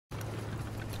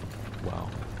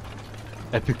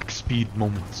Epic speed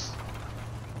moments.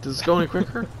 Does this go any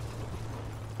quicker?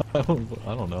 I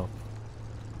don't know.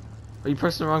 Are you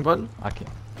pressing the wrong button? I can't.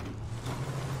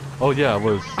 Oh yeah, I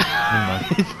was.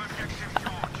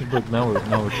 Look, now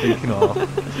we're taking off.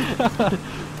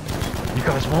 You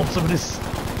guys want some of this?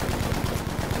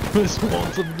 You guys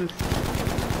want some of this?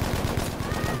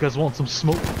 You guys want some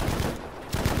smoke?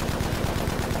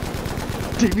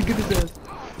 David, get his ass.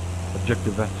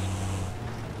 Objective X.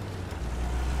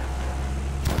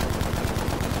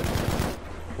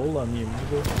 Hold on, you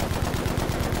amigo.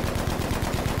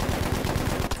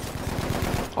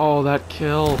 Oh, that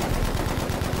kill.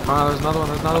 Ah, there's another one,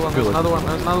 there's another one, there's another one,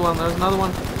 there's another one, there's another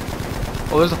one.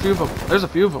 Oh, there's a few of them. There's a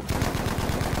few of them.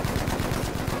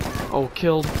 Oh,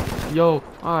 killed. Yo,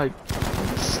 I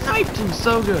sniped him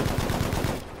so good.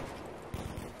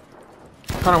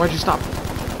 Connor, why'd you stop?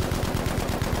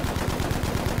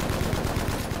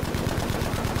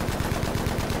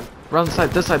 Around the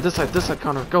side, this side, this side, this side,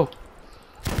 Connor, go.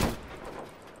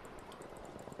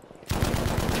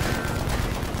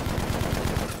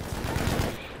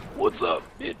 What's up,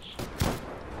 bitch?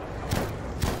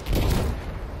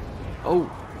 Oh.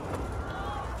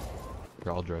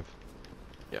 Here, I'll drive.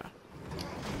 Yeah.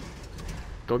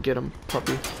 Go get him,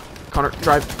 puppy. Connor,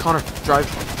 drive. Connor, drive.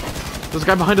 There's a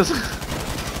guy behind us.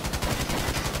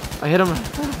 I hit him.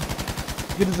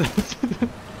 Get his ass.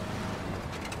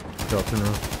 Go, turn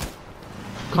around.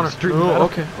 Connor, oh,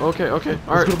 okay.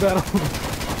 Alright. Let's go battle.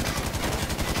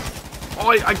 Oh,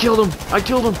 I killed him. I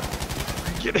killed him.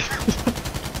 Get it.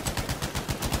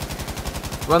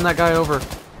 Run that guy over.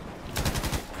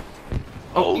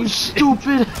 Oh, you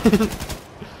stupid!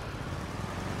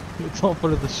 It's all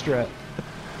part of the strat.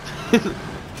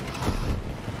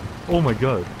 Oh my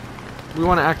god. We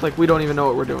want to act like we don't even know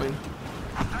what we're doing.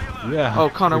 Yeah. Oh,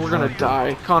 Connor, we're gonna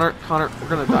die. Connor, we're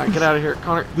gonna die. Get out of here.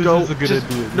 Connor, This go. is a good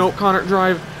idea. No, Connor,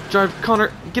 drive.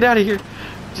 Connor, get out of here.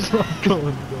 Just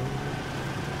Going.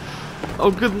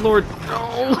 Oh, good lord.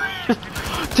 No.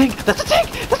 Tank! That's a tank!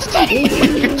 That's a tank!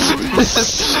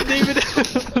 David!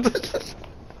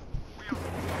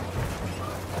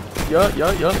 Yeah.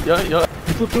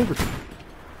 He flipped over.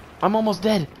 I'm almost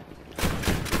dead.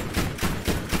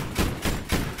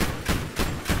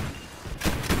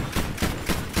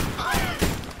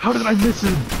 How did I miss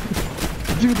him?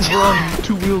 Dude, we're on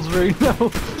 2 wheels right now.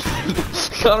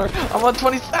 Connor, I'm on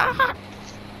 20.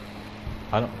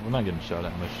 We're not getting shot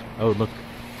at much. Oh, look.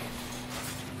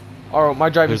 Oh, my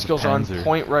driving There's a skills are on Panzer.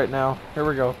 point right now. Here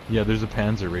we go. Yeah, there's a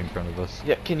Panzer right in front of us.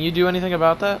 Yeah, can you do anything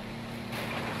about that?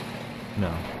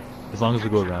 No. As long as we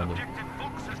go around him.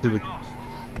 See the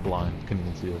blind, couldn't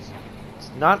even see us.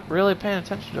 It's not really paying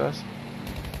attention to us.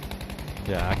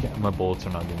 Yeah, I can't. My bullets are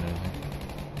not doing anything.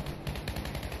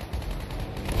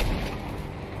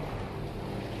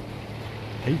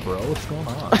 Hey, bro, what's going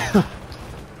on?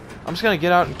 I'm just gonna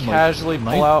get out and casually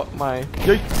pull out my.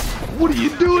 What are you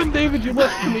doing, David? You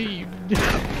left me.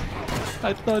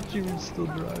 I thought you were still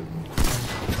driving.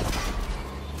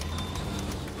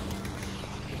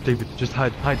 David, just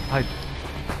hide.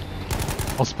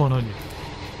 I'll spawn on you.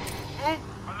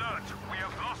 Alert! We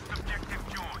have lost objective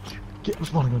George. I'm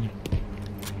spawning on you.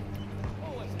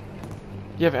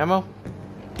 You have ammo?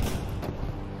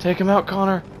 Take him out,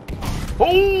 Connor.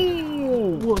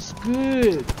 Oh! What's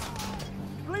good?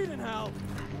 Bleeding hell!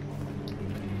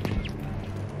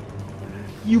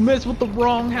 You messed with the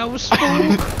wrong house,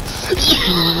 fool.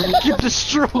 Get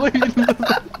destroyed.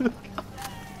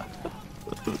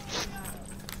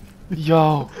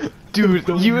 Yo, dude,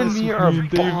 Don't you and mess me with are a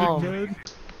David, bomb. man.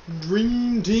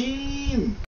 Dream team!